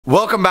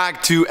Welcome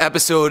back to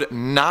episode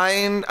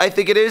 9, I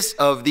think it is,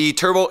 of the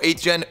Turbo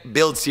 8th Gen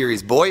build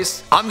series,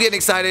 boys. I'm getting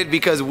excited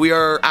because we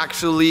are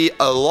actually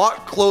a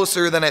lot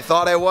closer than I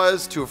thought I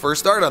was to a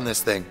first start on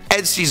this thing.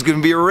 And she's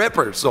gonna be a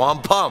ripper, so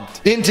I'm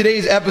pumped. In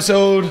today's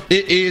episode,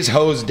 it is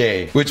hose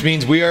day, which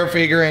means we are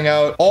figuring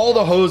out all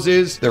the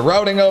hoses, the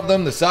routing of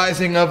them, the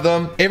sizing of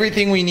them,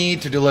 everything we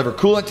need to deliver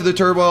coolant to the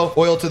turbo,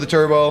 oil to the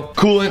turbo,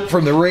 coolant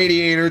from the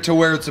radiator to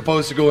where it's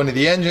supposed to go into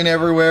the engine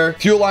everywhere,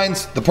 fuel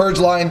lines, the purge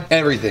line,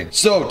 everything.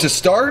 So to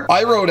start,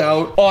 I wrote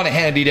out on a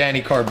handy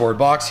dandy cardboard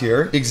box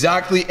here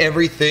exactly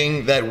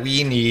everything that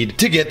we need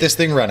to get this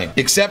thing running,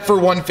 except for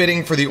one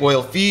fitting for the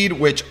oil feed,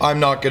 which I'm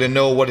not gonna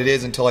know what it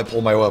is until I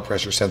pull my oil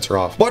pressure sensor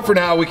off. But for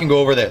now, we can go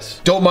over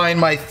this. Don't mind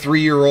my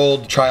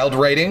 3-year-old child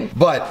writing,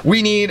 but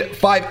we need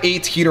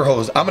 5/8 heater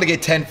hose. I'm gonna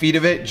get 10 feet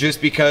of it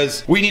just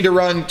because we need to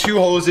run 2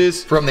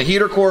 hoses from the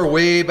heater core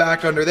way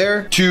back under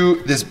there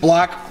to this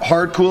black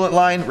hard coolant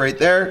line right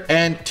there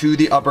and to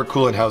the upper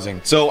coolant housing.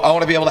 So I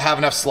wanna be able to have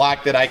enough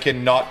slack that I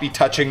can not be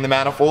touching the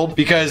manifold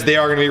because they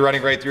are going to be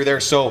running right through there.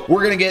 So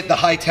we're going to get the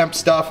high temp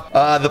stuff.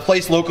 The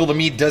place local to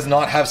me does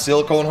not have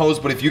silicone hose,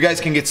 but if you guys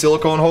can get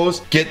silicone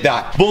hose, get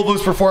that. Subaru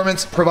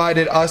Performance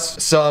provided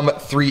us some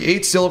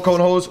 3/8 silicone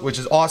hose, which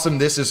is awesome.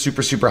 This is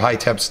super high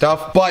temp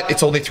stuff, but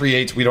it's only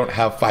 3/8. We don't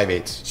have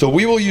 5/8. So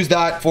we will use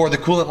that for the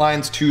coolant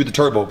lines to the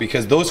turbo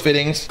because those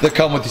fittings that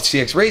come with the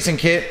CX Racing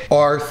kit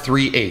are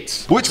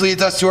 3/8, which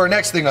leads us to our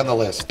next thing on the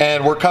list.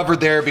 And we're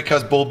covered there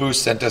because Bull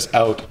Boost sent us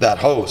out that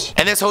hose.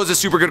 And this hose is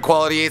super good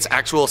quality. It's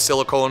actual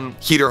silicone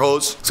heater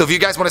hose. So if you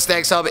guys want to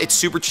snag some, it's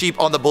super cheap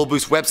on the Bull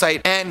Boost website.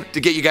 And to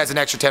get you guys an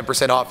extra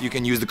 10% off, you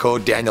can use the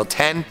code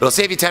Daniel10. It'll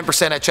save you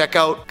 10% at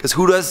checkout because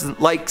who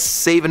doesn't like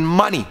saving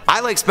money?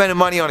 I like spending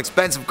money on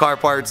expensive car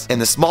parts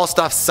and the small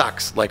stuff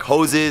sucks, like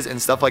hoses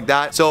and stuff like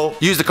that. So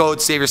use the code,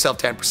 save yourself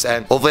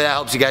 10%. Hopefully that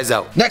helps you guys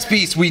out. Next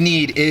piece we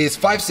need is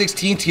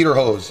 5/16 heater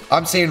hose.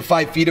 I'm saying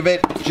 5 feet of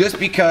it just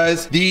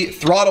because the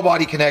throttle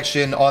body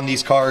connection on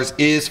these cars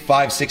is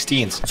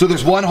 5/16. So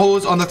there's one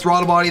hose on the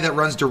throttle body that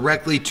runs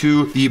directly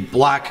to the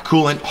black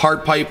coolant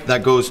hard pipe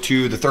that goes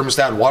to the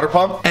thermostat water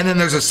pump. And then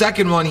there's a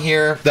second one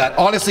here that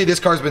honestly this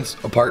car's been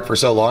apart for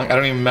so long I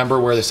don't even remember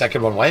where the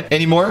second one went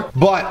anymore,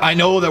 but I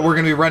know that we're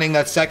going to be running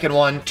that second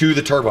one to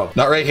the turbo,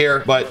 not right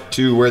here but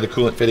to where the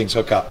coolant fittings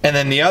hook up. And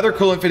then the other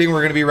coolant fitting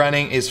we're going to be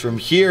running is from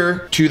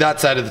here to that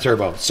side of the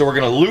turbo. So we're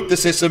going to loop the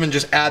system and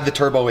just add the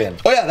turbo in.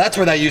 Oh yeah, that's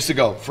where that used to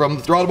go, from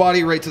the throttle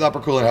body right to the upper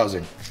coolant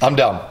housing. I'm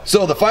dumb.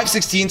 So the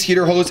 5/16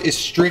 heater hose is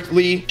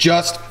strictly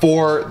just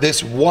for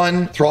this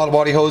one throttle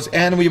body hose,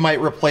 and we might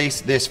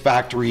replace this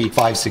factory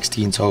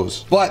 5/16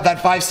 hose. But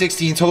that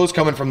 5/16 hose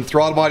coming from the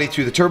throttle body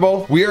to the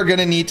turbo, we are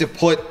gonna need to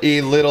put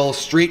a little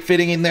straight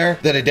fitting in there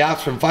that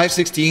adapts from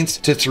 5/16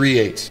 to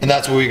 3/8. And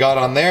that's what we got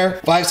on there.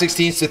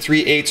 5/16 to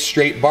 3/8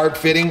 straight barb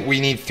fitting.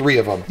 We need 3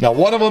 of them. Now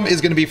one of them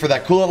is gonna be for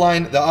that coolant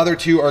line. The other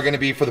 2 are gonna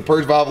be for the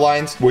purge valve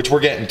lines, which we're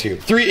getting to.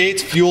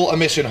 3/8 fuel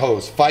emission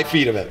hose, 5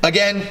 feet of it.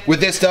 Again,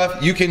 with this stuff,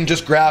 you can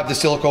just grab the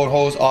silicone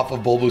hose off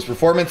of Bull Boost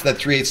Performance. That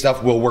 3/8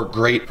 stuff will work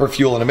great for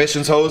fuel and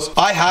emissions hose.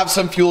 I have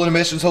some fuel and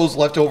emissions hose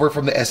left over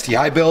from the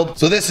STI build.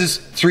 So this is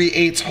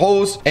 3/8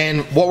 hose.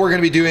 And what we're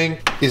gonna be doing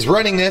is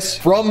running this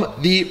from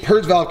the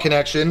purge valve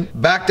connection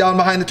back down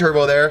behind the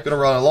turbo there. Gonna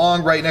run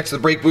along right next to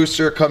the brake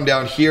booster, come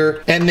down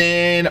here. And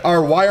then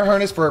our wire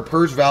harness for our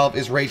purge valve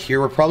is right here.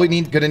 We're probably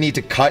gonna need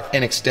to cut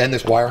and extend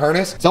this wire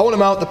harness. So I wanna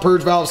mount the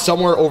purge valve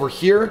somewhere over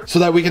here so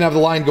that we can have the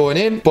line going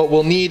in, but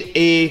we'll need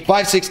a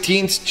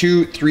 5/16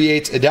 to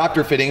 3/8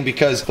 adapter fitting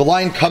because the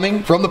line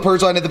coming from the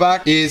purge line at the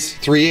back is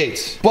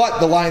 3/8. But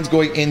the lines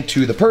going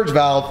into the purge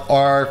valve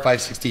are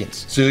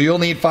 5/16. So you'll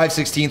need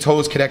 5/16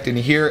 hose connecting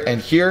here,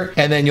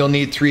 and then you'll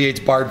need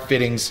 3/8 barb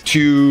fittings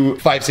to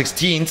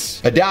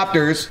 5/16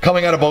 adapters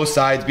coming out of both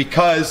sides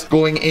because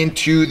going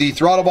into the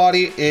throttle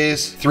body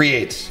is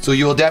 3/8. So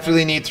you will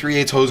definitely need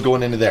 3/8 hose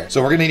going into there.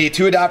 So we're gonna need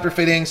 2 adapter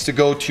fittings to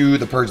go to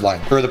the purge line,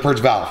 or the purge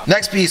valve.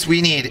 Next piece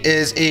we need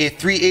is a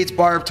 3/8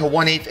 barb to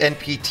 1/8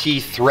 NPT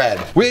thread,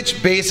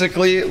 which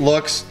basically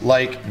looks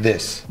like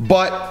this.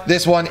 But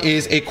this one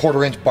is a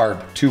 1/4 inch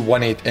barb to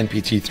 1/8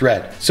 NPT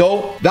thread.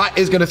 So that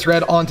is gonna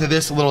thread onto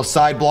this little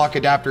side block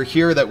adapter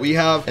here that we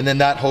have, and then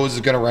that hose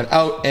is gonna run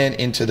out and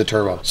into the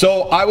turbo.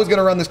 So I was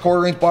gonna run this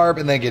 1/4 inch barb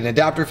and then get an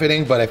adapter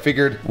fitting, but I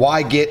figured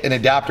why get an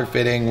adapter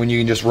fitting when you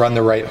can just run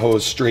the right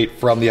hose straight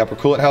from the upper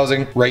coolant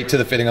housing right to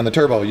the fitting on the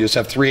turbo. You just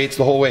have 3/8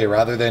 the whole way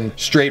rather than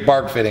straight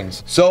barb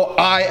fittings. So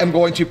I am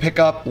going to pick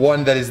up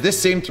one that is this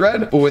same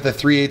thread, but with a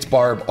 3/8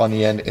 barb on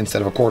the end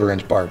instead of a 1/4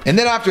 inch barb. And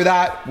then after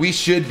that, we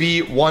should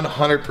be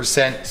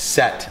 100%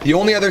 set. The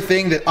only other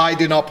thing that I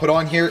did not put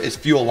on here is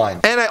fuel line.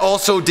 And I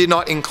also did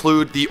not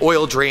include the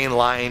oil drain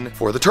line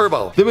for the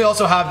turbo. Then we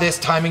also have this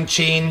timing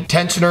chain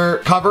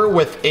tensioner cover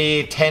with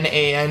a 10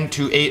 AN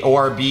to 8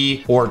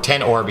 ORB or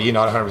 10 ORB,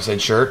 not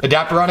 100% sure,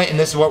 adapter on it. And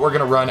this is what we're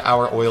gonna run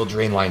our oil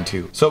drain line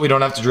to, so we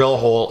don't have to drill a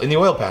hole in the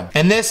oil pan.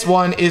 And this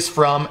one is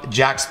from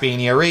Jack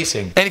Spania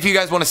Racing. And if you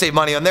guys wanna save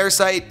money on their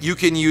site, you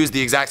can use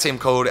the exact same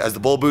code as the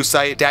Bull Boost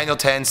site.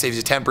 Daniel10 saves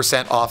you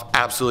 10% off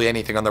absolutely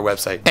anything on their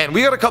website. And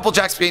we got a couple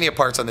Jack Spania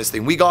parts on this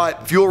thing. We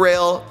got fuel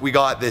rail. We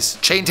got this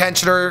chain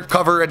tensioner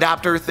cover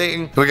adapter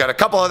thing. We got a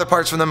couple other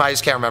parts from them. I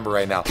just can't remember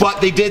right now.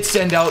 But they did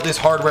send out this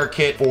hardware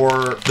kit for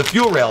the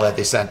fuel rail that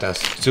they sent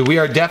us. So we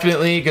are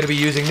definitely going to be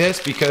using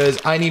this because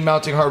I need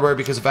mounting hardware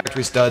because the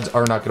factory studs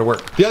are not going to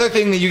work. The other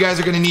thing that you guys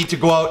are going to need to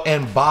go out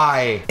and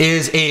buy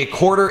is a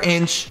 1/4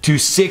 inch to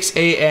 6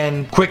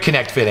 AN quick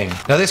connect fitting.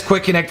 Now this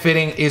quick connect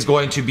fitting is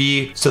going to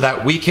be so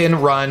that we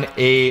can run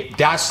a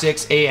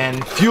 -6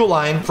 AN fuel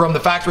line from the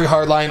factory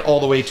hard line all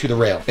the way to the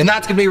rail. And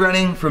that's going to be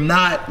running from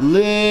that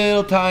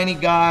little tiny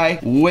guy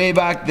way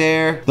back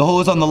there. The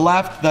hose on the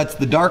left, that's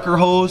the darker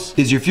hose,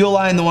 is your fuel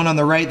line. The one on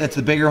the right, that's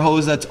the bigger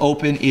hose that's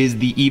open, is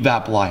the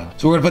evap line.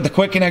 So we're gonna put the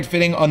quick connect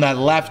fitting on that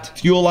left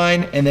fuel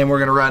line, and then we're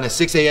gonna run a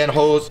 6 AN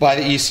hose by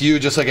the ECU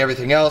just like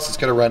everything else. It's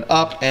gonna run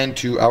up and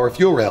to our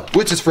fuel rail,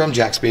 which is from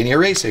Jack Spanier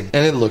Racing,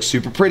 and it looks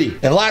super pretty.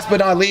 And last but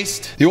not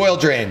least, the oil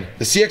drain.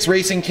 The CX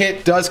Racing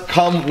kit does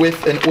come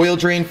with an oil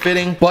drain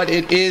fitting, but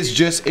it is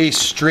just a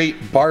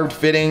straight barbed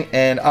fitting,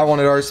 and I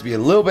wanted ours to be a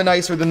little bit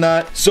nicer than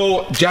that.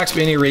 So Jack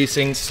Spanier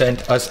Racing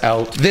sent us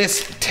out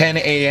this 10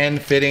 AN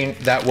fitting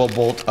that will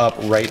bolt up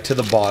right to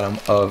the bottom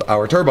of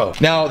our turbo.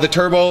 Now, the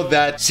turbo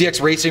that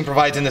CX Racing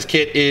provides in this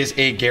kit is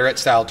a Garrett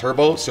style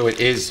turbo, so it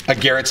is a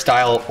Garrett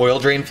style oil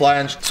drain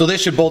flange. So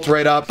this should bolt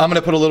right up. I'm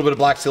gonna put a little bit of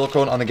black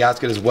silicone on the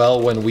gasket as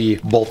well when we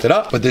bolt it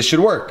up, but this should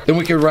work. Then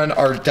we can run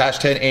our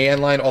 -10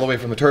 AN line all the way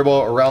from the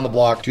turbo around the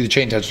block to the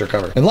chain tensioner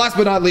cover. And last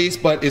but not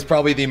least, but is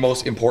probably the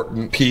most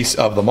important piece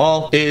of them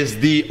all, is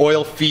the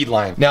oil feed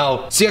line.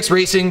 Now, CX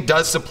Racing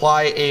does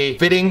supply a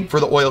fitting for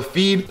the oil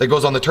feed that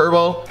goes on the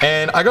turbo,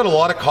 and I got a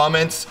lot of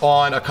comments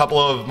on a couple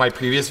of my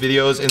previous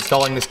videos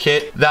installing this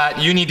kit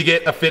that you need to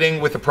get a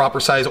fitting with a proper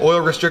size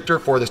oil restrictor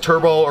for this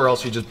turbo, or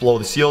else you just blow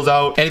the seals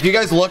out. And if you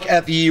guys look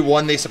at the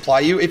one they supply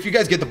you, if you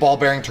guys get the ball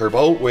bearing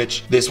turbo,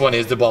 which this one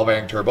is the ball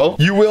bearing turbo,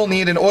 you will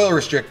need an oil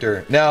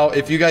restrictor. Now,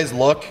 if you guys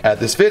look at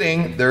this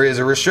fitting, there is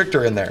a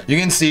restrictor in there. You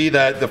can see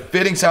that the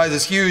fitting size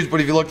is huge, but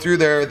if you look through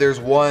there, there's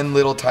one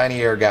little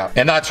tiny air gap,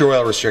 and that's your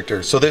oil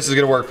restrictor. So this is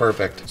gonna work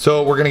perfect.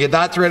 So we're gonna get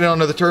that threaded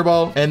onto the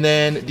turbo, and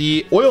then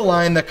the oil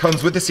line that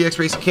comes with the CX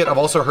Racing kit, I've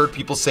also heard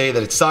people say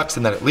that it sucks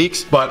and that it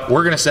leaks, but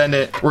we're gonna send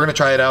it, we're gonna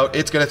try it out.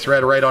 It's gonna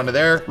thread right onto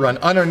there, run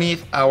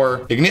underneath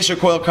our ignition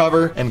coil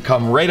cover, and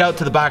come right out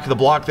to the back of the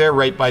block there,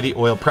 right by the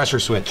oil pressure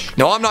switch.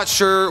 Now, I'm not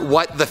sure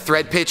what the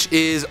thread pitch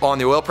is on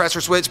the oil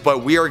pressure switch,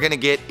 but we are gonna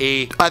get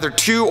a either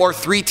 2 or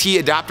 3T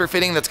adapter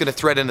fitting that's gonna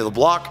thread into the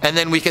block, and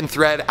then we can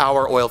thread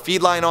our oil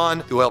feed line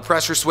on, the oil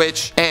pressure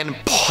switch, and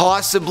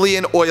possibly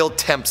an oil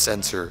temp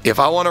sensor if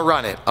I wanna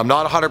run it. I'm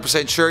not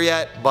 100% sure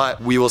yet,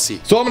 but we will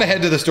see. So I'm gonna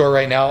head to the store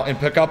right now and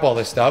pick up all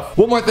this stuff.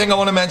 One more thing I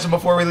wanna mention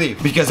before we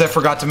leave, because I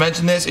forgot to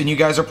mention this, and you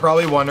guys are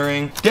probably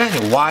wondering,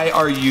 Daniel, why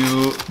are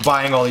you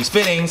buying all these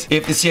fittings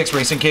if the CX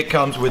Racing kit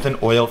comes with an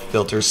oil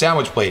filter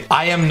sandwich plate?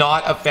 I am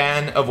not a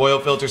fan of oil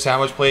filter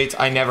sandwich plates.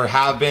 I never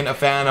have been a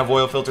fan of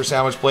oil filter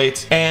sandwich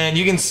plates, and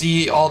you can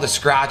see all the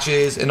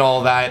scratches and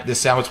all that this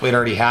sandwich plate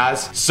already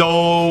has.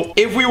 So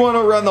if we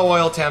wanna run the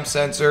oil temp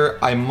sensor,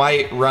 I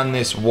might run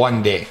this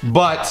one day,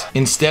 but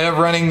instead of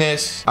running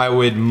this, I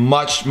would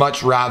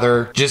much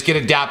rather just get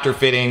adapter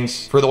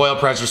fittings for the oil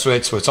pressure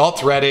switch, so it's all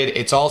threaded,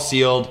 it's all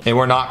sealed, and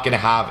we're not gonna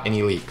have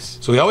any leaks.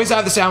 So we always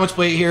have the sandwich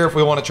plate here if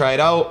we wanna try it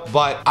out,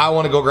 but I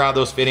wanna go grab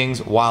those fittings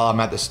while I'm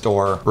at the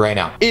store right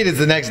now. It is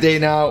the next day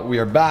now. We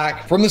are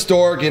back from the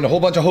store, getting a whole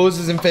bunch of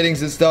hoses and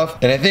fittings and stuff,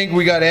 and I think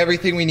we got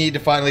everything we need to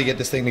finally get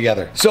this thing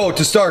together. So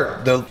to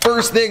start, the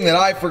first thing that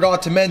I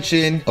forgot to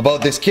mention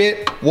about this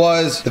kit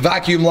was the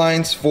vacuum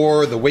lines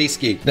for the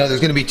wastegate. Now, there's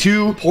gonna be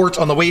 2 ports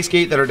on the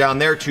wastegate that are down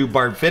there, 2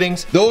 barbed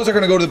fittings. Those are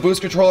gonna go to the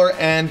boost controller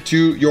and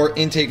to your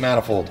intake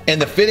manifold.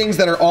 And the fittings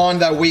that are on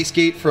that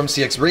wastegate from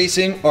CX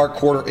Racing are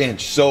 1/4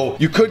 inch. So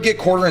you could get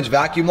 1/4 inch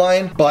vacuum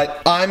line,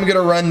 but I'm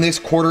gonna run this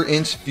 1/4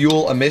 inch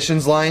fuel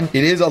emissions line.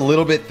 It is a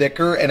little bit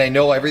thicker, and I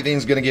know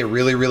everything's gonna get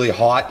really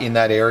hot in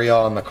that area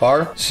on the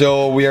car.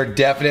 So we are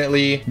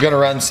definitely gonna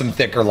run some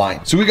thicker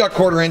line. So we got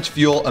 1/4 inch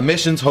fuel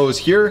emissions hose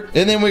here,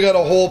 and then we got a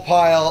whole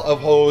pile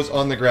of hose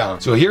on the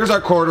ground. So here's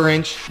our 1/4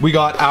 inch. We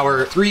got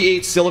our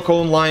 3/8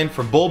 silicone line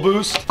from Bull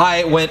Boost.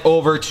 I went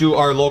over to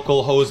our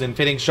local hose and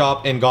fitting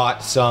shop and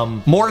got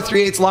some more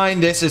 3/8 line.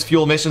 This is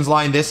fuel emissions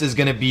line. This is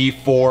gonna be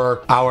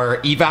for our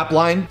evap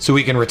line, so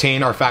we can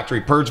retain our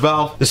factory purge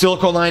valve. The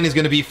silicone line is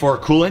gonna be for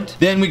coolant.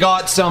 Then we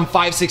got some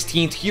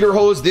 5/16 heater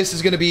hose. This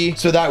is gonna be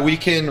so that we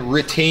can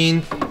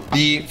retain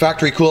the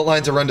factory coolant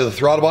lines that run to the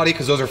throttle body,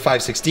 because those are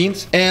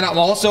 5/16. And I'm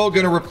also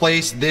gonna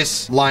replace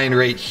this line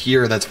right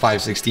here that's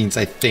 5/16,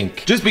 I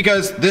think. Just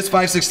because this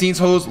 5/16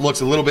 hose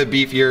looks a little bit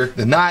beefier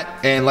than that.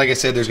 And like I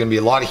said, there's gonna be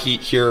a lot of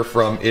heat here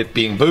from it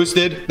being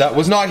boosted. That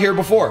was not here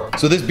before.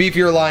 So this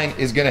beefier line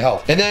is gonna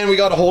help. And then we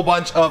got a whole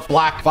bunch of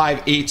black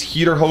 5/8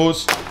 heater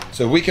hose.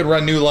 So we can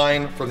run new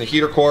line from the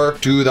heater core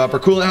to the upper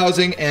coolant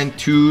housing and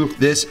to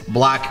this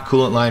black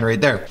coolant line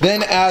right there.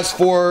 Then as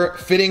for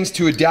fittings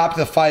to adapt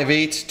the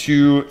 5/8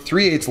 to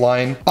 3/8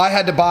 line, I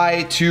had to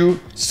buy 2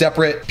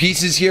 separate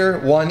pieces here.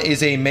 One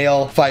is a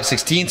male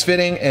 5/16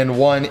 fitting and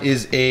one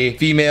is a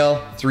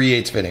female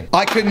 3/8 fitting.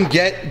 I couldn't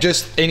get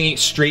just any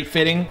straight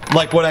fitting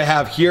like what I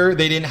have here.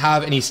 They didn't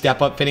have any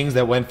step-up fittings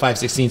that went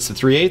 5/16 to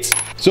 3/8.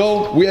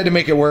 So we had to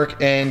make it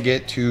work and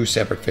get 2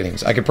 separate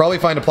fittings. I could probably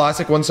find a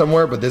plastic one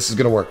somewhere, but this is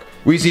gonna work.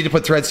 We just need to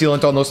put thread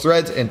sealant on those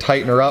threads and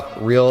tighten her up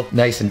real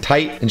nice and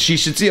tight, and she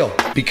should seal.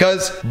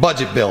 Because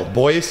budget build,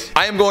 boys.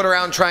 I am going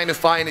around trying to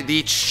find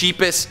the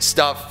cheapest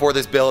stuff for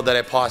this build that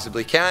I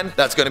possibly can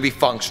that's gonna be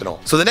functional.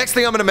 So the next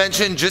thing I'm gonna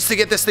mention, just to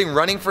get this thing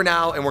running for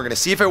now, and we're gonna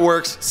see if it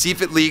works, see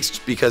if it leaks,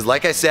 because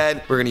like I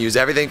said, we're gonna use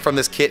everything from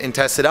this kit and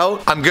test it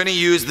out. I'm gonna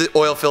use the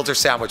oil filter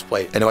sandwich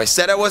plate. I know I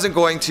said I wasn't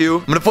going to.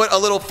 I'm gonna put a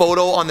little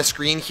photo on the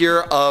screen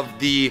here of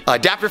the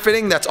adapter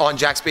fitting that's on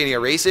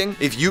Jackspania Racing.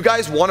 If you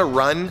guys wanna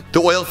run the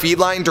oil feed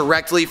line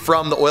directly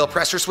from the oil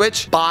pressure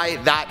switch, buy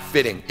that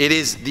fitting. It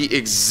is the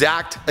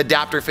exact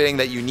adapter fitting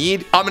that you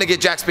need. I'm gonna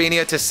get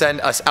Jackspania to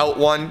send us out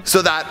one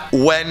so that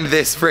when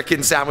this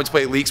freaking sandwich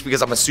plate leaks,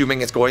 because I'm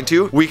assuming it's going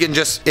to, we can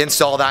just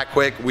install that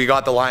quick. We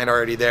got the line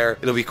already there.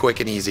 It'll be quick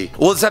and easy.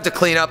 We'll just have to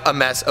clean up a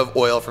mess of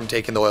oil from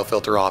taking the oil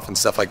filter off and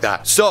stuff like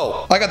that.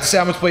 So I got the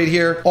sandwich plate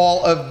here.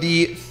 All of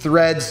the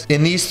threads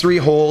in these 3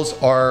 holes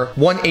are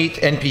 1/8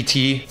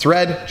 NPT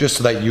thread, just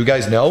so that you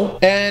guys know.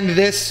 And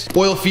this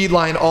oil feed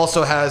line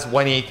also has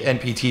 1/8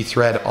 NPT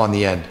thread on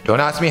the end. Don't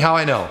ask me how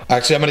I know.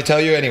 Actually, I'm gonna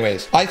tell you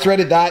anyways. I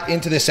threaded that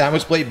into the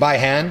sandwich plate by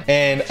hand,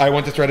 and I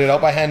went to thread it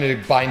out by hand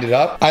and bind it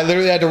up. I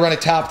literally had to run a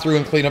tap through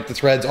and clean up the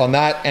threads on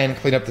that and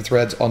clean up the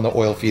threads on the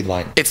oil feed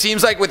line. it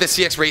seems like with the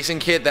CX Racing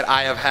kit that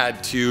I have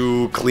had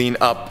to clean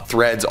up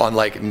threads on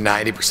like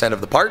 90%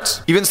 of the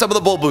parts, even some of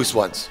the Bull Boost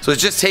ones. So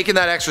it's just taking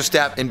that extra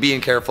step and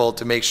being careful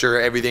to make sure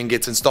everything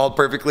gets installed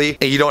perfectly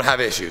and you don't have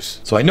issues.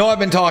 So I know I've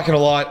been talking a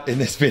lot in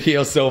this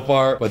video so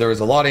far, but there was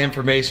a lot of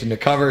information to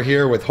cover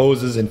here with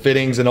hoses and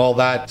fittings and all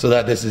that, so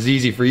that this is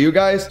easy for you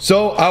guys.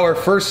 So our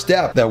first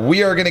step that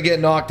we are gonna get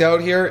knocked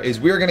out here is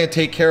we're gonna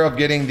take care of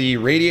getting the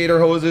radiator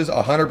hoses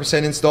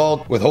 100%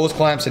 installed with hose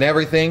clamps and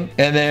everything.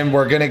 And then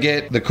we're gonna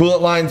get the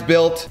coolant lines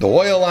built, the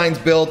oil lines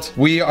built.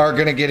 We are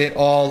gonna get it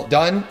all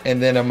done,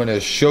 and then I'm gonna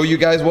show you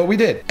guys what we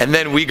did. And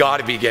then we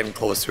gotta be getting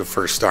close to a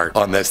first start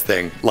on this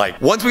thing.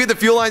 Like, once we get the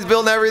fuel lines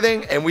built and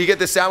everything, and we get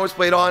the sandwich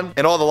plate on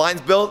and all the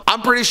lines built,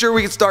 I'm pretty sure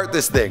we can start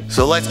this thing.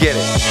 So let's get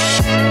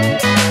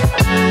it.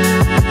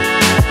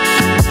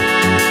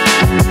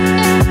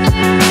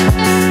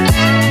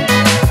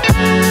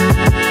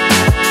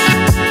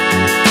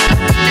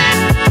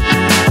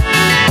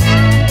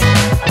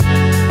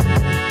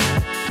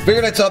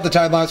 Figured I'd stop the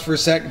time lapse for a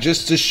sec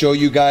just to show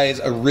you guys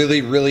a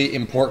really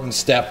important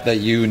step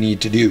that you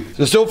need to do.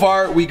 So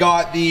far we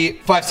got the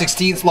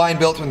 5/16 line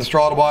built from the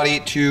throttle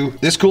body to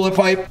this coolant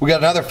pipe. We got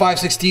another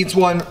 5/16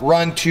 one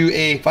run to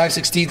a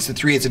 5/16 to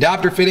 3/8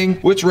 adapter fitting,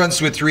 which runs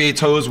to a 3/8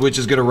 hose, which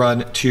is gonna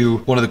run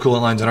to one of the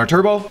coolant lines on our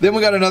turbo. Then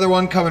we got another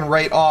one coming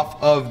right off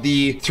of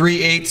the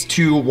 3/8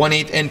 to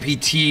 1/8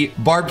 NPT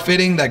barbed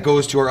fitting that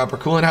goes to our upper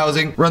coolant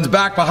housing, runs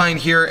back behind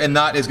here, and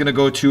that is gonna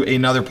go to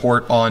another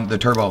port on the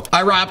turbo.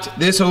 I wrapped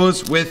this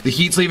hose with the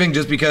heat sleeving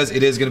just because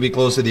it is going to be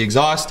close to the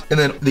exhaust. And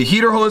then the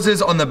heater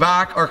hoses on the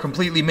back are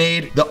completely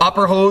made. The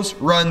upper hose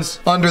runs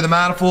under the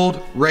manifold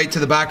right to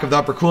the back of the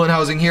upper coolant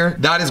housing here.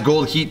 That is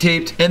gold heat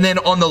taped. And then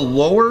on the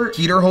lower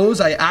heater hose,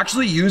 I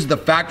actually used the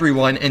factory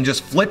one and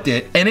just flipped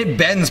it, and it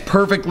bends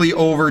perfectly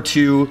over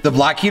to the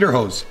black heater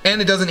hose,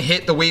 and it doesn't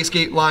hit the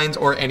wastegate lines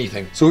or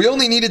anything. So we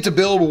only needed to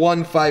build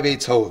one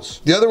 5/8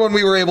 hose. The other one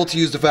we were able to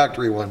use the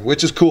factory one,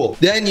 which is cool.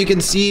 Then you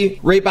can see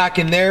right back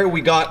in there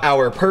we got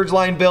our purge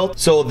line built.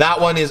 So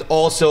that one is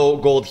also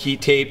gold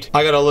heat taped.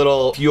 I got a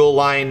little fuel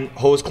line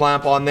hose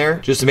clamp on there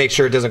just to make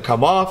sure it doesn't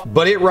come off,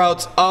 but it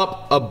routes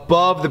up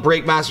above the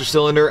brake master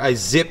cylinder. I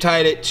zip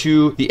tied it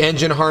to the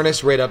engine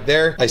harness right up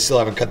there. I still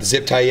haven't cut the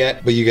zip tie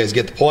yet, but you guys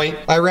get the point.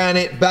 I ran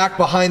it back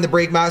behind the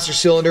brake master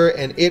cylinder,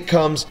 and it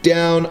comes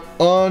down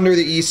under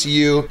the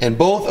ECU, and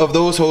both of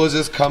those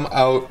hoses come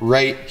out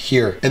right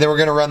here. And then we're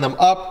gonna run them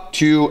up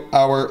to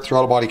our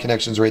throttle body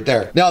connections right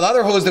there. Now the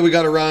other hose that we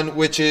gotta run,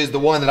 which is the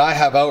one that I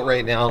have out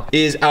right now,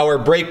 is our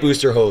brake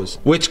booster hose,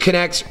 which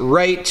connects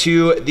right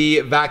to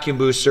the vacuum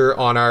booster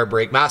on our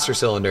brake master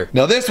cylinder.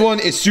 Now this one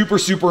is super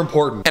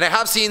important. And I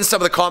have seen some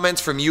of the comments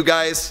from you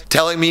guys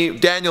telling me,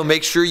 Daniel,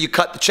 make sure you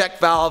cut the check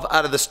valve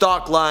out of the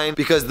stock line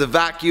because the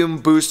vacuum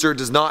booster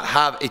does not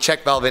have a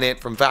check valve in it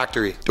from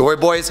factory. Don't worry,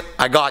 boys,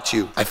 I got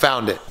you. I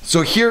found it.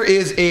 So here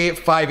is a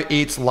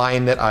 5/8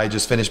 line that I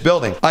just finished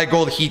building. I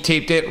gold heat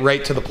taped it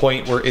right to the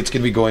point where it's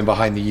gonna be going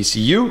behind the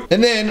ECU.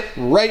 And then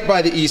right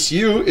by the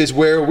ECU is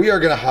where we are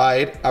gonna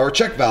hide our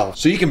check valve,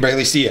 so you can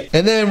barely see it.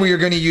 And then we are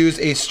gonna use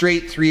a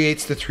straight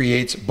 3/8 to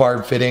 3/8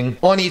 barb fitting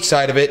on each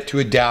side of it to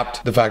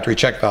adapt the factory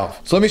check valve.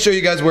 So let me show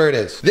you guys where it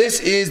is. This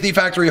is the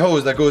factory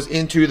hose that goes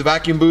into the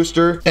vacuum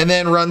booster and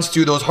then runs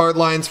to those hard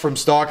lines from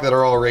stock that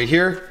are all right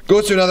here.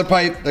 Goes to another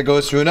pipe that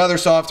goes to another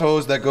soft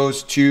hose that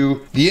goes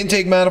to the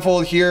intake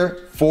manifold here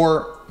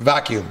for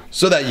vacuum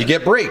so that you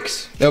get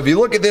brakes. Now, if you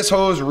look at this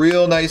hose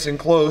real nice and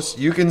close,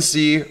 you can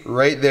see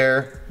right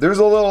there, there's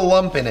a little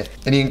lump in it.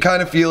 And you can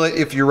kind of feel it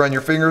if you run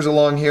your fingers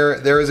along here.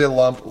 There is a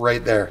lump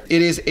right there.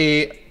 It is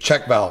a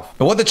check valve.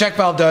 And what the check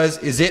valve does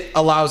is it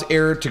allows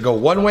air to go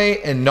one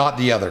way and not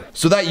the other,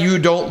 so that you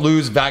don't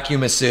lose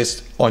vacuum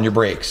assist on your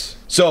brakes.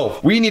 So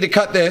we need to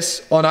cut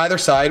this on either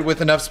side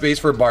with enough space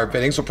for a barb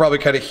fitting. So probably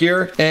cut it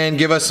here and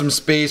give us some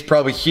space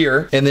probably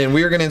here. And then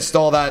we're gonna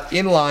install that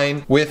in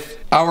line with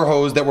our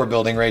hose that we're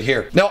building right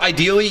here. Now,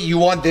 ideally, you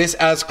want this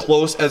as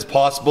close as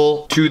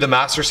possible to the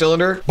master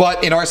cylinder.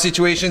 But in our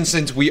situation,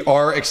 since we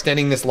are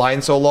extending this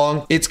line so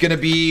long, it's gonna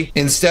be,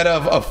 instead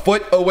of a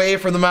foot away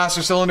from the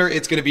master cylinder,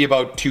 it's gonna be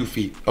about 2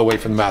 feet away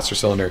from the master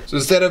cylinder. So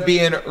instead of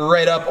being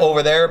right up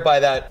over there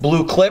by that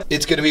blue clip,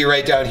 it's gonna be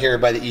right down here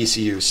by the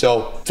ECU.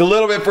 So it's a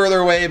little bit further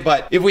away,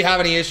 but if we have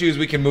any issues,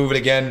 we can move it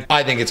again.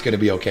 I think it's gonna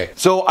be okay.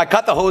 So I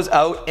cut the hose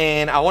out,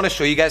 and I wanna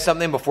show you guys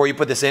something before you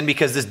put this in,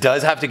 because this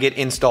does have to get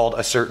installed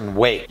a certain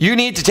way. You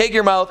need to take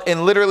your mouth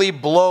and literally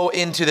blow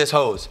into this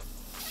hose.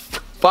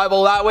 If I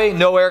blow that way,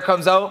 no air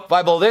comes out. If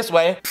I blow this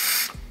way,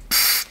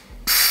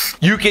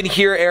 you can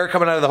hear air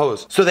coming out of the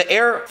hose. So the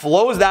air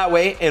flows that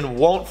way and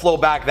won't flow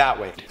back that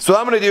way. So what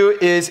I'm gonna do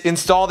is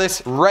install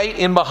this right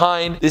in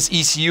behind this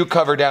ECU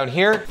cover down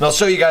here. And I'll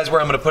show you guys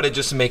where I'm gonna put it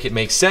just to make it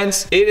make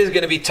sense. It is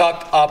gonna be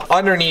tucked up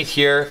underneath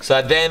here, so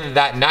that then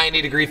that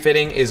 90-degree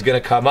fitting is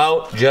gonna come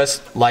out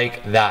just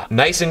like that.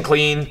 Nice and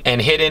clean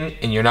and hidden,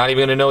 and you're not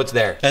even gonna know it's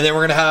there. And then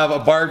we're gonna have a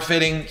barb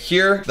fitting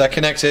here that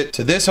connects it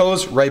to this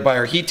hose right by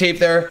our heat tape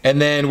there.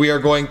 And then we are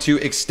going to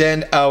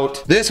extend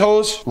out this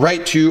hose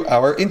right to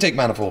our intake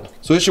manifold.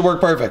 So this should work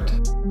perfect.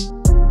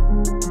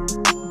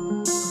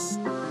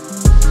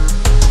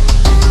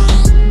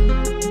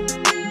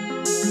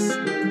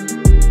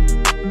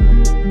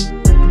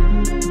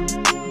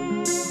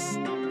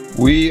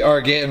 We are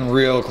getting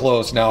real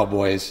close now,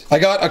 boys. I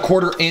got a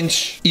 1/4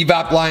 inch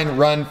evap line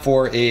run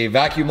for a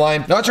vacuum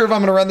line. Not sure if I'm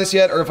gonna run this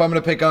yet or if I'm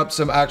gonna pick up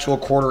some actual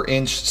 1/4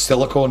 inch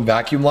silicone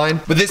vacuum line,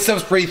 but this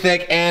stuff's pretty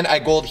thick, and I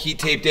gold heat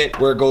taped it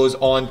where it goes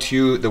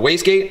onto the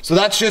wastegate. So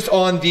that's just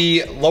on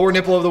the lower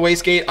nipple of the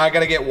wastegate. I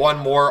gotta get one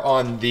more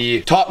on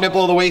the top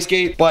nipple of the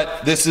wastegate,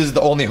 but this is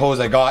the only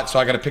hose I got, so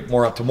I gotta pick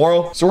more up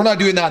tomorrow. So we're not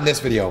doing that in this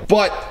video.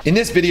 But in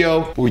this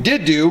video, what we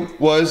did do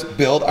was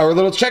build our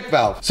little check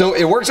valve. So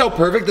it works out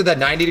perfect that that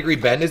 90-degree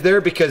bend is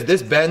there, because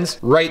this bends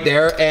right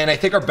there, and I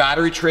think our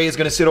battery tray is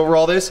gonna sit over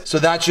all this, so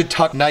that should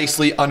tuck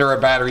nicely under our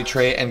battery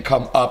tray and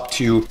come up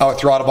to our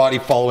throttle body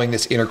following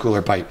this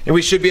intercooler pipe. And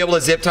we should be able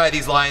to zip tie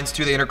these lines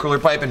to the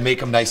intercooler pipe and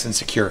make them nice and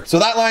secure. So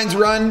that line's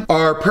run.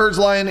 Our purge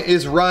line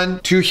is run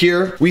to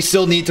here. We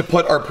still need to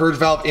put our purge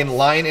valve in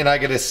line, and I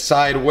gotta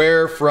decide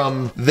where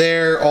from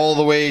there all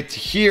the way to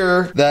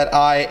here that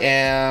I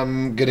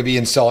am gonna be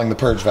installing the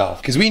purge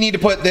valve, because we need to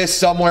put this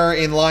somewhere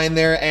in line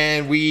there,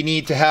 and we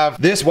need to have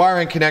this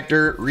wiring connector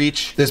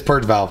reach this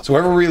purge valve. So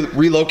wherever we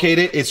relocate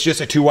it, it's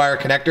just a 2-wire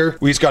connector.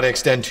 We just got to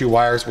extend 2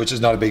 wires, which is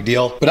not a big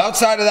deal. But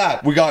outside of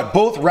that, we got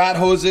both rad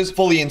hoses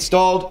fully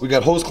installed. We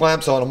got hose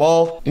clamps on them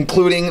all,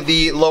 including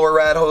the lower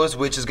rad hose,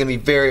 which is going to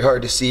be very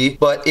hard to see,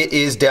 but it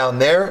is down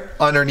there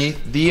underneath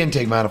the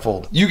intake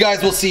manifold. You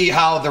guys will see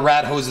how the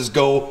rad hoses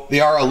go. They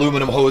are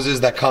aluminum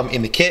hoses that come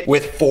in the kit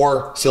with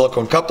 4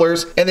 silicone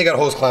couplers, and they got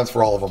hose clamps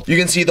for all of them. You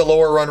can see the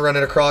lower one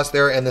running across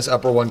there and this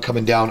upper one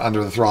coming down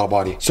under the throttle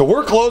body. So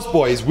we're close,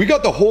 boys. We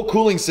got the whole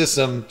cooling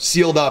system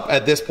sealed up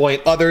at this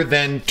point, other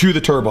than to the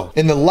turbo.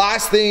 And the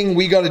last thing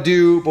we got to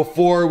do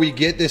before we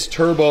get this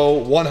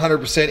turbo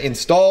 100%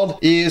 installed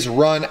is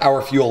run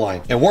our fuel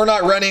line. And we're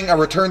not running a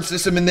return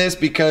system in this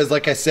because,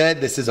 like I said,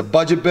 this is a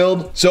budget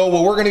build. So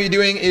what we're going to be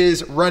doing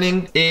is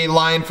running a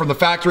line from the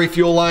factory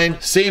fuel line,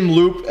 same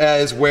loop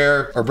as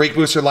where our brake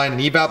booster line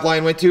and evap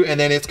line went to, and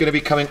then it's going to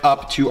be coming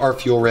up to our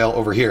fuel rail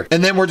over here.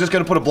 And then we're just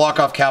going to put a block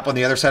off cap on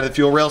the other side of the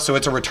fuel rail, so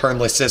it's a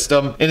returnless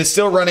system, and it's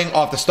still running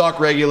off the stock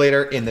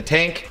regulator in the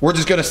tank. We're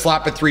just gonna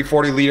slap a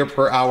 340 liter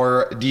per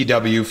hour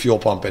DW fuel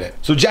pump in it.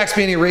 So Jack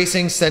Spanier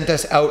Racing sent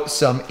us out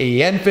some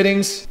AN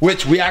fittings,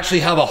 which we actually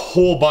have a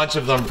whole bunch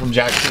of them from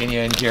Jack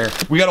Spanier in here.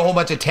 We got a whole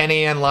bunch of 10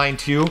 AN line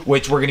too,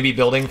 which we're gonna be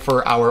building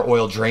for our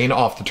oil drain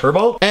off the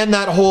turbo, and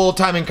that whole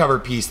timing cover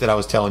piece that I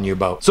was telling you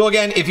about. So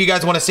again, if you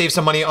guys wanna save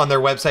some money on their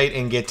website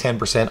and get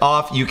 10%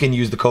 off, you can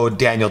use the code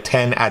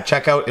Daniel10 at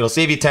checkout. It'll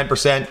save you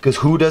 10%, because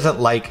who doesn't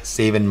like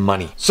saving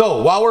money?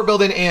 So while we're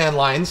building AN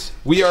lines,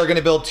 we are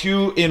gonna build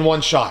 2 in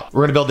one shot.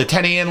 We're gonna build the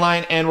 10 AN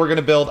line, and we're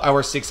gonna build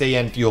our 6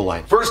 AN fuel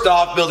line. First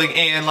off, building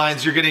AN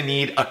lines, you're gonna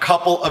need a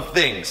couple of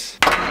things.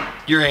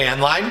 Your AN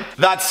line,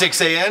 that's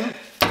 6 AN.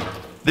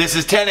 This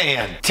is 10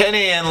 AN. 10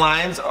 AN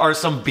lines are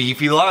some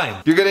beefy line.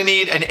 You're gonna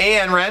need an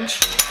AN wrench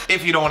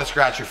if you don't wanna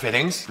scratch your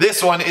fittings.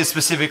 This one is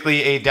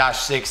specifically a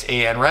 -6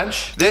 AN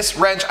wrench. This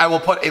wrench, I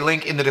will put a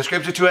link in the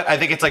description to it. I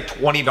think it's like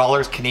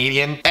 $20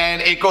 Canadian, and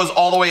it goes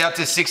all the way up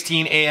to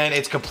 16 AN.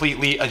 It's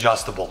completely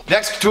adjustable.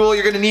 Next tool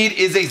you're gonna need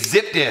is a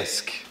zip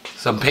disc,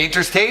 some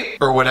painter's tape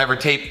or whatever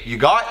tape you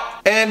got,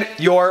 and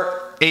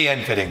your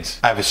AN fittings.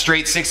 I have a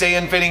straight 6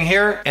 AN fitting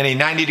here and a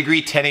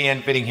 90-degree 10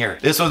 AN fitting here.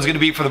 This one's gonna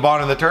be for the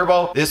bottom of the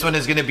turbo. This one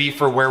is gonna be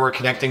for where we're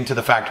connecting to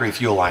the factory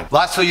fuel line.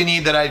 Last tool you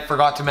need that I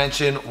forgot to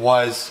mention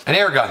was an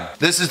air gun.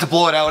 This is to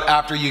blow it out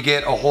after you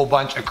get a whole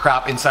bunch of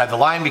crap inside the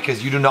line,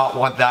 because you do not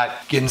want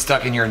that getting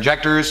stuck in your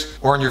injectors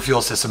or in your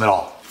fuel system at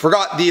all.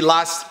 Forgot the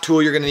last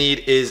tool you're gonna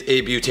need is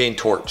a butane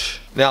torch.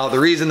 Now, the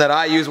reason that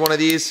I use one of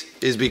these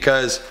is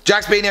because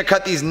Jax Bania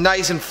cut these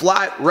nice and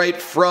flat right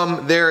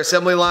from their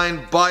assembly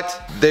line,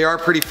 but they are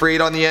pretty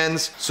frayed on the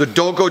ends. So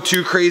don't go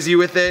too crazy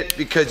with it,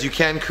 because you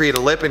can create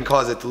a lip and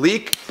cause it to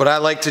leak. But I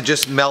like to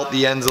just melt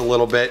the ends a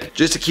little bit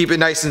just to keep it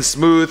nice and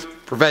smooth,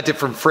 prevent it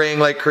from fraying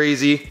like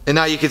crazy. And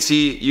now you can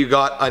see you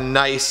got a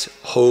nice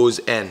hose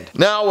end.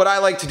 Now, what I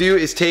like to do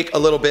is take a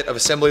little bit of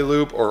assembly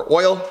lube or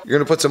oil. You're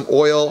gonna put some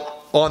oil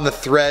on the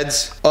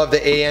threads of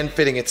the AN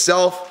fitting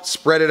itself,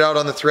 spread it out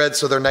on the threads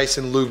so they're nice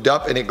and lubed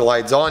up and it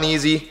glides on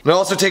easy. And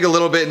also take a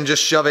little bit and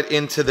just shove it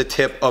into the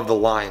tip of the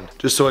line,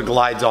 just so it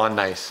glides on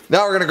nice.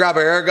 Now we're gonna grab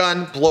our air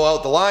gun, blow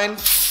out the line.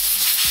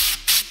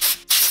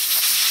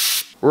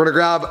 We're gonna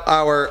grab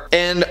our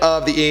end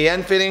of the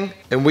AN fitting,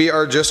 and we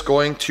are just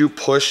going to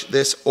push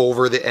this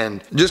over the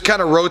end. Just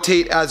kind of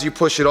rotate as you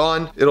push it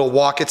on. It'll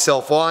walk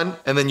itself on,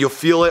 and then you'll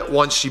feel it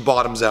once she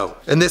bottoms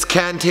out. And this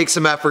can take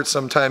some effort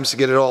sometimes to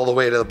get it all the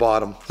way to the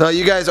bottom. Now,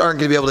 you guys aren't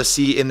gonna be able to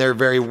see in there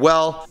very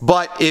well,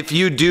 but if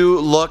you do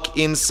look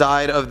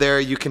inside of there,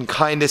 you can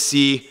kind of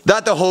see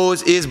that the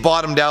hose is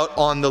bottomed out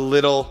on the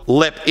little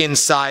lip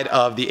inside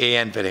of the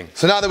AN fitting.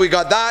 So now that we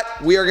got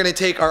that, we are gonna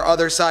take our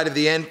other side of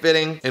the AN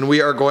fitting, and we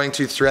are going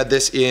to thread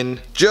this in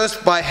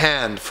just by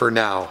hand for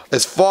now,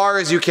 as far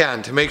as you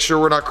can, to make sure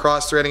we're not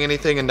cross-threading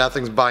anything and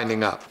nothing's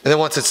binding up. And then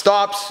once it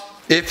stops,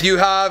 if you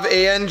have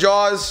AN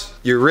jaws,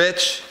 you're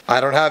rich. I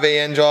don't have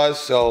AN jaws,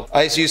 so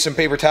I just use some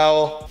paper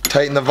towel,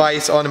 tighten the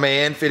vise onto my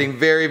AN fitting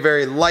very,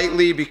 very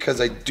lightly, because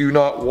I do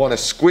not want to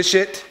squish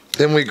it.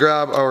 Then we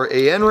grab our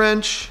AN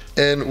wrench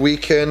and we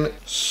can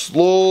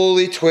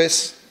slowly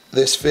twist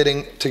this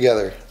fitting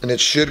together, and it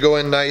should go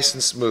in nice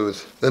and smooth.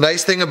 The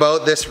nice thing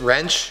about this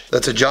wrench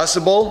that's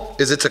adjustable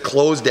is it's a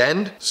closed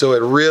end, so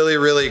it really,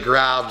 really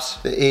grabs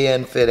the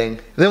AN fitting.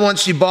 And then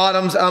once she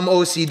bottoms, I'm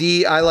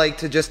OCD. I like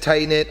to just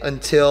tighten it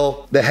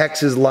until the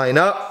hexes line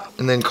up,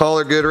 and then call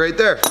her good right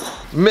there.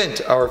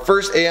 Mint, our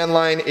first AN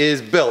line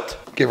is built.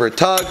 Give her a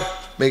tug,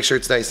 make sure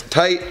it's nice and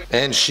tight,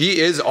 and she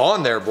is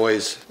on there,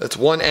 boys. That's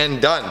one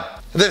end done.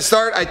 At the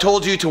start, I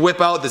told you to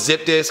whip out the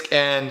zip disc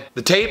and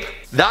the tape.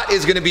 That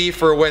is gonna be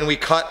for when we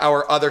cut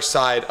our other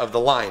side of the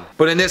line.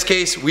 But in this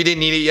case, we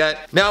didn't need it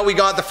yet. Now we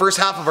got the first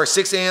half of our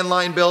 6 AN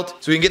line built,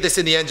 so we can get this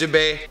in the engine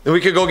bay. Then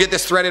we could go get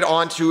this threaded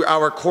onto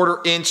our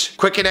 1/4 inch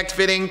quick connect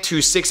fitting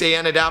to 6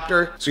 AN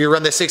adapter. So you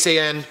run the 6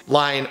 AN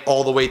line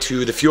all the way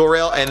to the fuel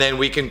rail, and then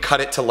we can cut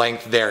it to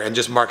length there and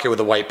just mark it with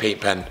a white paint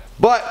pen.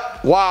 But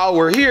while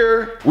we're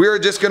here, we're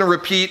just gonna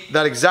repeat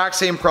that exact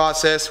same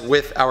process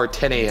with our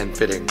 10 AN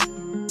fitting.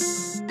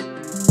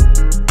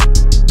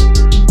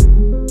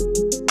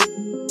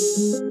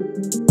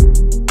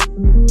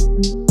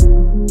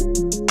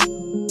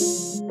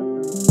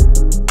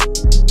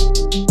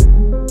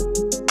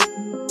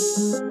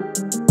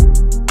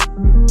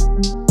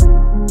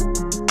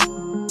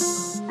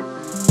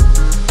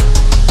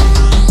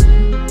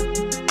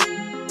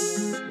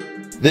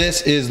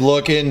 This is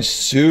looking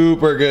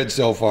super good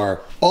so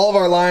far. All of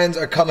our lines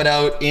are coming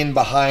out in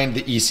behind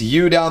the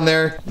ECU down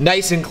there.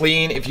 Nice and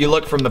clean. If you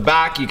look from the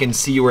back, you can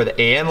see where the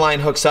AN line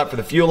hooks up for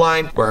the fuel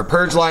line, where our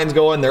purge line's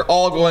going. They're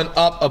all going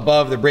up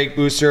above the brake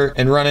booster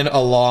and running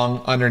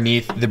along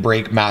underneath the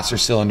brake master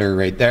cylinder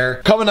right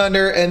there. Coming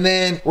under, and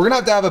then we're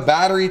gonna have a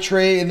battery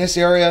tray in this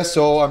area,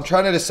 so I'm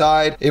trying to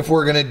decide if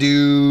we're gonna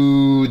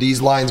do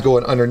these lines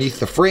going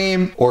underneath the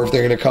frame, or if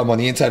they're gonna come on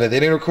the inside of the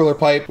intercooler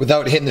pipe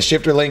without hitting the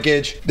shifter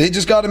linkage. They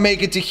just gotta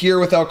make it to here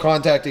without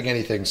contacting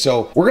anything.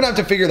 So we're gonna have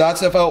to figure that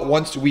stuff out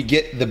once we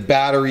get the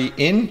battery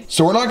in.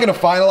 So we're not gonna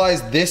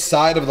finalize this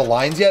side of the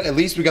lines yet. At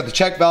least we got the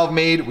check valve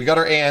made, we got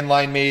our AN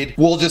line made.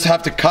 We'll just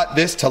have to cut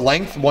this to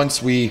length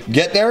once we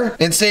get there.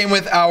 And same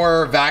with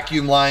our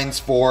vacuum lines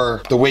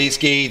for the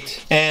wastegate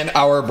and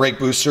our brake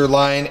booster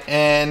line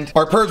and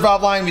our purge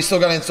valve line. We still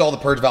gotta install the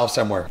purge valve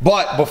somewhere.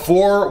 But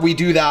before we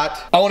do that,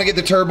 I wanna get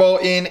the turbo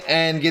in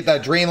and get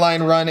that drain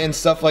line run and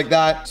stuff like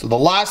that. So the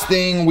last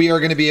thing we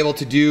are gonna be able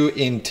to do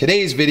in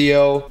today's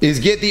video is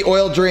get the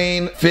oil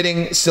drain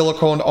fitting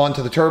siliconed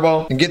onto the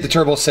turbo and get the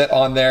turbo set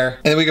on there.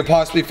 And then we could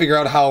possibly figure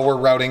out how we're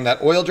routing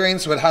that oil drain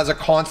so it has a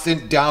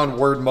constant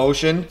downward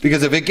motion,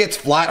 because if it gets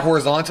flat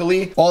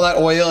horizontally, all that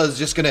oil is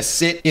just gonna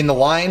sit in the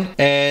line,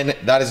 and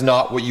that is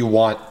not what you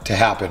want to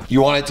happen.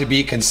 You want it to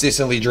be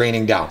consistently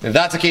draining down. If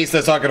that's the case,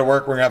 that's not gonna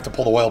work. We're gonna have to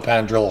pull the oil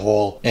pan, drill a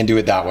hole, and do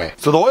it that way.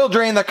 So the oil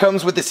drain that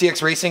comes with the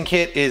CX Racing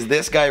kit is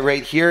this guy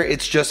right here.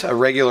 It's just a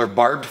regular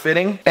barbed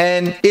fitting,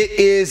 and it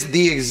is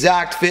the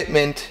exact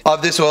fitment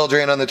of this oil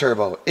drain on the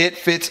turbo. It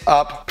fits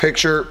up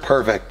picture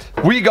perfect.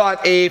 We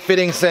got a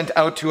fitting sent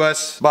out to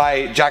us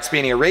by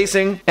Jackspania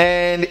Racing,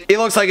 and it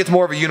looks like it's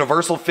more of a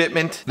universal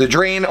fitment. The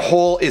drain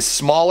hole is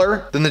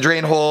smaller than the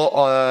drain hole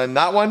on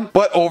that one,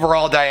 but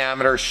overall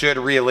diameter should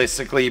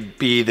realistically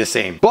be the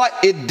same. But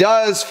it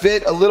does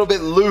fit a little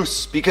bit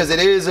loose because it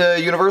is a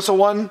universal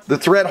one. The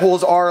thread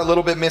holes are a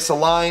little bit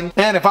misaligned,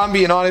 and if I'm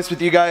being honest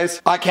with you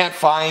guys, I can't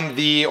find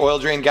the oil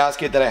drain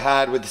gasket that I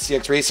had with the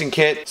CX Racing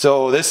kit,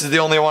 so this is the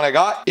only one I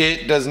got.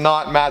 It does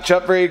not match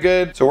up very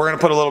good, so we're gonna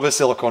put a little bit of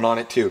silicone on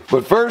it too.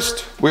 But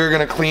first, we're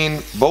gonna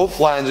clean both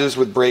flanges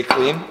with brake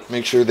clean.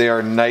 Make sure they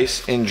are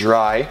nice and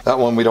dry. That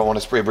one we don't want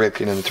to spray brake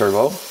clean in the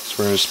turbo, so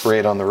we're gonna spray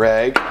it on the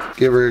rag.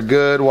 Give her a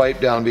good wipe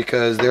down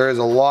because there is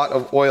a lot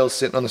of oil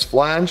sitting on this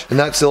flange, and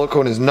that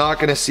silicone is not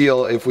gonna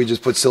seal if we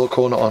just put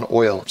silicone on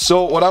oil.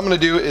 So what I'm gonna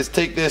do is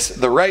take this,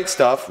 the right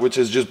stuff, which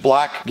is just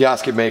black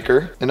gasket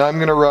maker, and I'm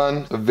gonna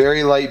run a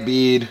very light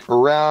bead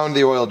around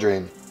the oil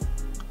drain.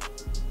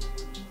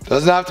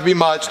 Doesn't have to be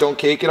much, don't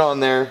cake it on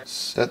there.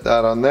 Set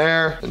that on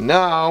there. And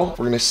now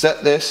we're gonna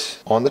set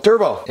this on the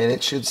turbo and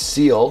it should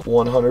seal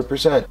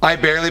 100%. I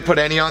barely put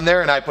any on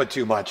there and I put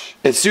too much.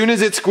 As soon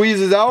as it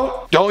squeezes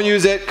out, don't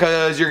use it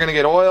because you're gonna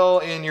get oil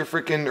in your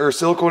freaking, or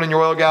silicone in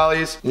your oil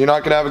galleys. You're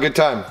not gonna have a good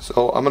time.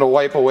 So I'm gonna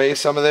wipe away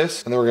some of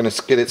this and then we're gonna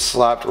get it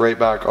slapped right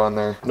back on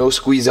there. No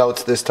squeeze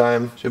outs this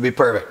time. Should be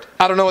perfect.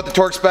 I don't know what the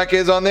torque spec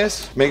is on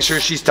this. Make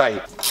sure she's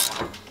tight.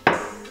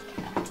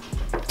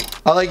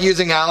 I like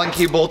using Allen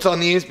key bolts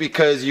on these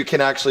because you can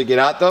actually get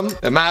at them.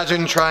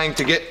 Imagine trying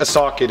to get a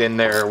socket in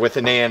there with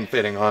an AN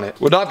fitting on it.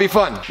 Would not be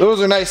fun.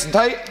 Those are nice and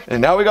tight. And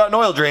now we got an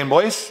oil drain,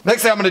 boys.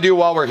 Next thing I'm gonna do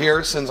while we're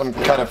here, since I'm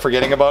kind of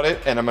forgetting about it,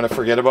 and I'm gonna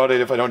forget about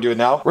it if I don't do it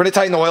now, we're gonna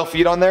tighten the oil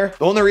feed on there.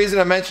 The only reason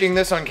I'm mentioning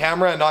this on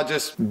camera and not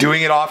just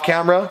doing it off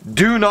camera,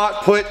 do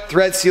not put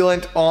thread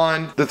sealant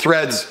on the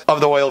threads of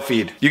the oil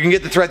feed. You can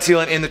get the thread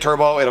sealant in the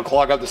turbo, it'll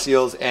clog up the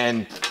seals,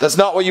 and that's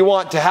not what you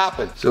want to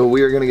happen. So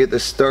we are gonna get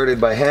this started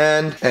by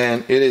hand,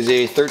 and it is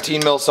a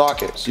 13 mil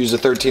socket. So use a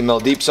 13 mil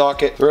deep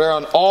socket. Thread her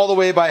on all the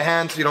way by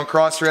hand so you don't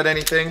cross thread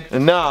anything.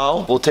 And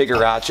now we'll take a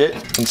ratchet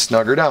and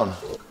snug her down.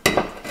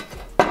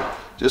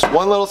 Just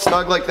one little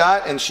snug like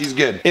that and she's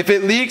good. If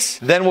it leaks,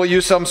 then we'll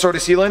use some sort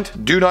of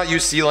sealant. Do not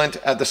use sealant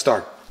at the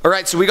start. All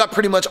right, so we got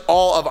pretty much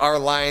all of our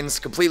lines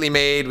completely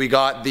made. We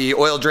got the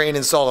oil drain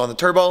installed on the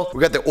turbo.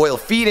 We got the oil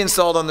feed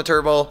installed on the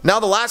turbo. Now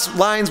the last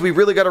lines we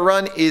really got to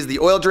run is the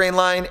oil drain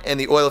line and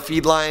the oil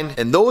feed line.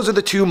 And those are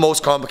the two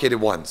most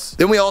complicated ones.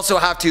 Then we also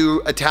have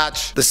to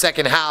attach the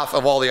second half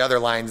of all the other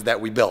lines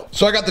that we built.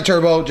 So I got the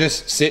turbo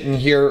just sitting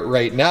here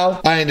right now.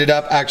 I ended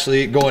up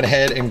actually going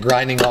ahead and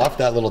grinding off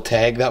that little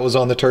tag that was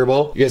on the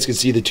turbo. You guys can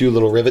see the two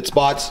little rivet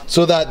spots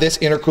so that this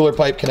intercooler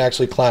pipe can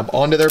actually clamp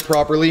onto there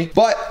properly.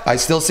 But I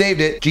still saved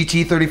it.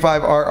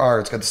 GT35RR,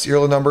 it's got the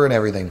serial number and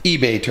everything.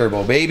 eBay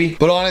turbo, baby.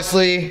 But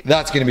honestly,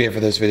 that's gonna be it for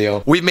this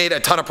video. We've made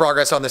a ton of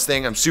progress on this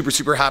thing. I'm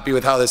super happy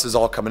with how this is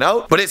all coming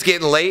out, but it's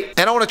getting late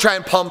and I wanna try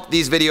and pump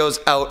these videos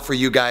out for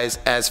you guys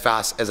as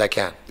fast as I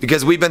can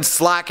because we've been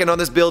slacking on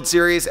this build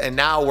series and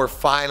now we're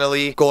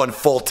finally going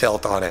full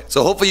tilt on it.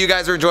 So hopefully you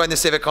guys are enjoying the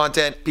Civic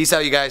content. Peace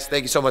out, you guys.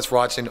 Thank you so much for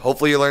watching.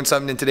 Hopefully you learned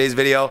something in today's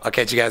video. I'll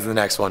catch you guys in the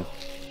next one.